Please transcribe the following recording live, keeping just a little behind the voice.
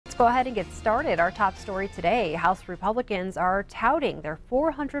Go ahead and get started. Our top story today, House Republicans are touting their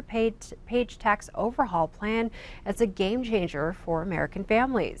 400-page tax overhaul plan as a game changer for American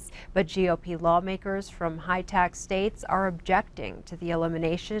families. But GOP lawmakers from high-tax states are objecting to the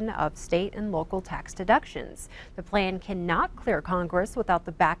elimination of state and local tax deductions. The plan cannot clear Congress without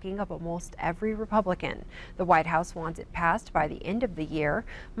the backing of almost every Republican. The White House wants it passed by the end of the year.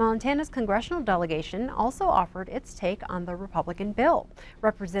 Montana's congressional delegation also offered its take on the Republican bill.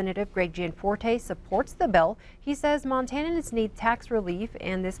 Representative Greg Gianforte supports the bill. He says Montanans need tax relief,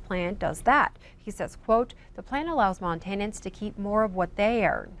 and this plan does that. He says, quote, the plan allows Montanans to keep more of what they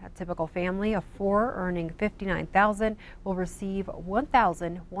earn. A typical family of four earning $59,000 will receive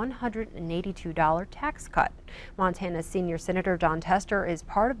 $1,182 tax cut. Montana's senior Senator Jon Tester is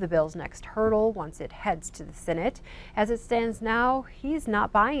part of the bill's next hurdle once it heads to the Senate. As it stands now, he's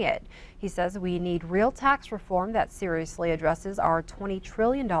not buying it. He says we need real tax reform that seriously addresses our $20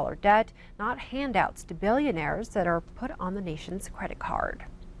 trillion debt, not handouts to billionaires that are put on the nation's credit card.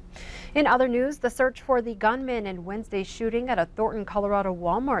 In other news, the search for the gunman in Wednesday's shooting at a Thornton, Colorado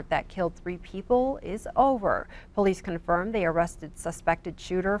Walmart that killed 3 people is over. Police confirmed they arrested suspected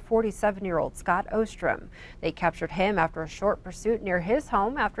shooter, 47-year-old Scott Ostrom. They captured him after a short pursuit near his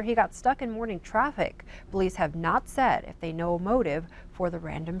home after he got stuck in morning traffic. Police have not said if they know a motive for the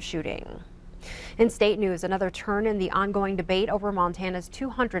random shooting. In state news, another turn in the ongoing debate over Montana's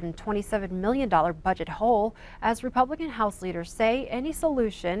 $227 million budget hole, as Republican House leaders say any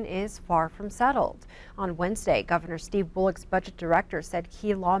solution is far from settled. On Wednesday, Governor Steve Bullock's budget director said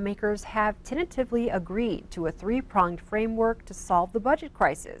key lawmakers have tentatively agreed to a 3-pronged framework to solve the budget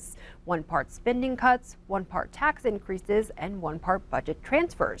crisis. 1 part spending cuts, 1 part tax increases, and 1 part budget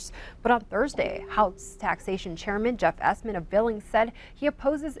transfers. But on Thursday, House Taxation Chairman Jeff Essman of Billings said he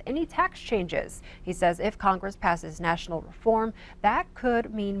opposes any tax changes. He says if Congress passes national reform, that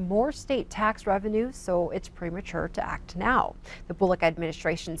could mean more state tax revenue, so it's premature to act now. The Bullock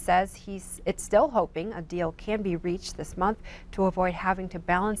administration says it's still hoping a deal can be reached this month to avoid having to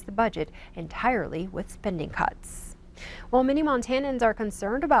balance the budget entirely with spending cuts. Well, many Montanans are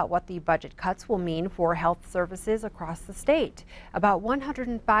concerned about what the budget cuts will mean for health services across the state. About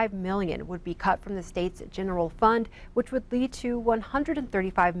 $105 million would be cut from the state's general fund, which would lead to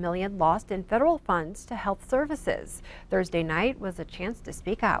 $135 million lost in federal funds to health services. Thursday night was a chance to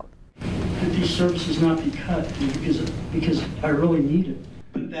speak out. That these services not be cut because I really need it.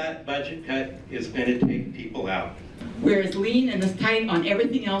 But that budget cut is going to take people out. We're as lean and as tight on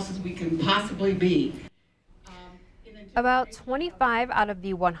everything else as we can possibly be. About 25 out of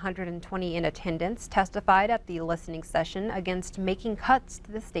the 120 in attendance testified at the listening session against making cuts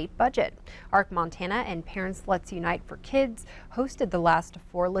to the state budget. ARC Montana and Parents Let's Unite for Kids hosted the last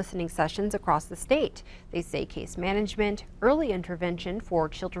 4 listening sessions across the state. They say case management, early intervention for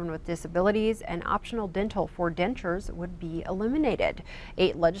children with disabilities, and optional dental for dentures would be eliminated.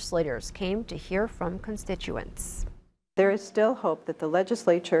 8 legislators came to hear from constituents. There is still hope that the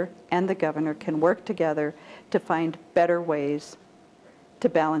legislature and the governor can work together to find better ways to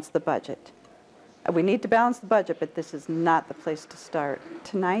balance the budget. We need to balance the budget, but this is not the place to start.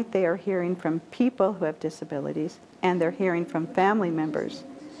 Tonight they are hearing from people who have disabilities, and they're hearing from family members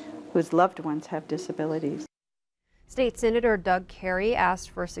whose loved ones have disabilities. State Senator Doug Carey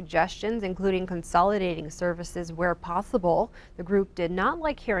asked for suggestions, including consolidating services where possible. The group did not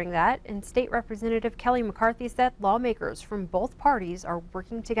like hearing that, and State Representative Kelly McCarthy said lawmakers from both parties are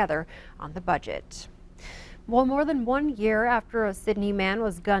working together on the budget. Well, more than 1 year after a Sydney man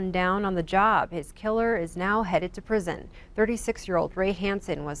was gunned down on the job, his killer is now headed to prison. 36-year-old Ray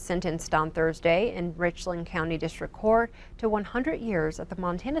Hansen was sentenced on Thursday in Richland County District Court to 100 years at the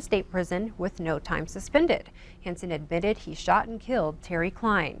Montana State Prison with no time suspended. Hansen admitted he shot and killed Terry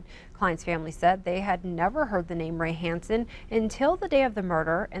Klein. Klein's family said they had never heard the name Ray Hansen until the day of the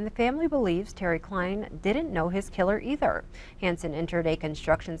murder, and the family believes Terry Klein didn't know his killer either. Hansen entered a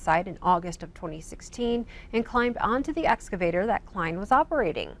construction site in August of 2016 and climbed onto the excavator that Klein was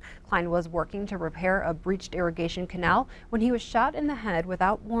operating. Klein was working to repair a breached irrigation canal when he was shot in the head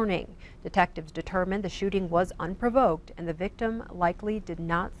without warning. Detectives determined the shooting was unprovoked and the victim likely did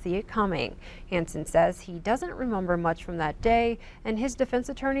not see it coming. Hansen says he doesn't remember much from that day, and his defense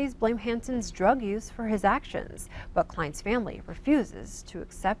attorneys blame Hansen's drug use for his actions, but Klein's family refuses to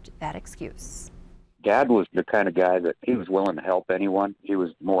accept that excuse. Dad was the kind of guy that he was willing to help anyone. He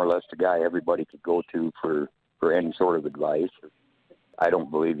was more or less the guy everybody could go to for any sort of advice. I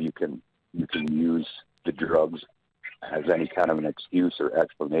don't believe you can use the drugs as any kind of an excuse or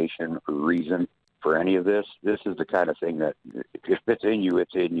explanation or reason for any of this. This is the kind of thing that if it's in you,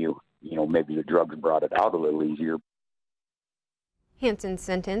 it's in you. You know, maybe the drugs brought it out a little easier. Hanson's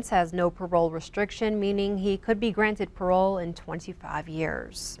sentence has no parole restriction, meaning he could be granted parole in 25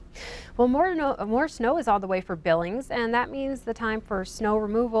 years. Well, more snow is on the way for Billings, and that means the time for snow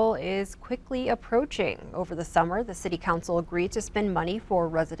removal is quickly approaching. Over the summer, the City Council agreed to spend money for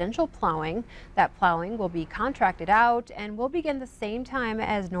residential plowing. That plowing will be contracted out and will begin the same time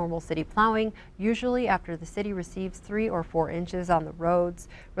as normal city plowing, usually after the city receives 3 or 4 inches on the roads.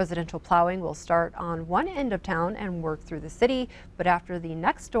 Residential plowing will start on one end of town and work through the city, but after the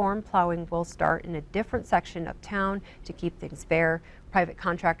next storm, plowing will start in a different section of town to keep things fair. Private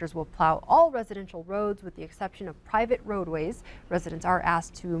contractors will plow all residential roads with the exception of private roadways. Residents are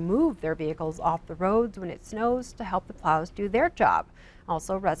asked to move their vehicles off the roads when it snows to help the plows do their job.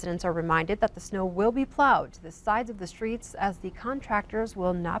 Also, residents are reminded that the snow will be plowed to the sides of the streets as the contractors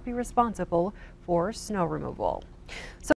will not be responsible for snow removal.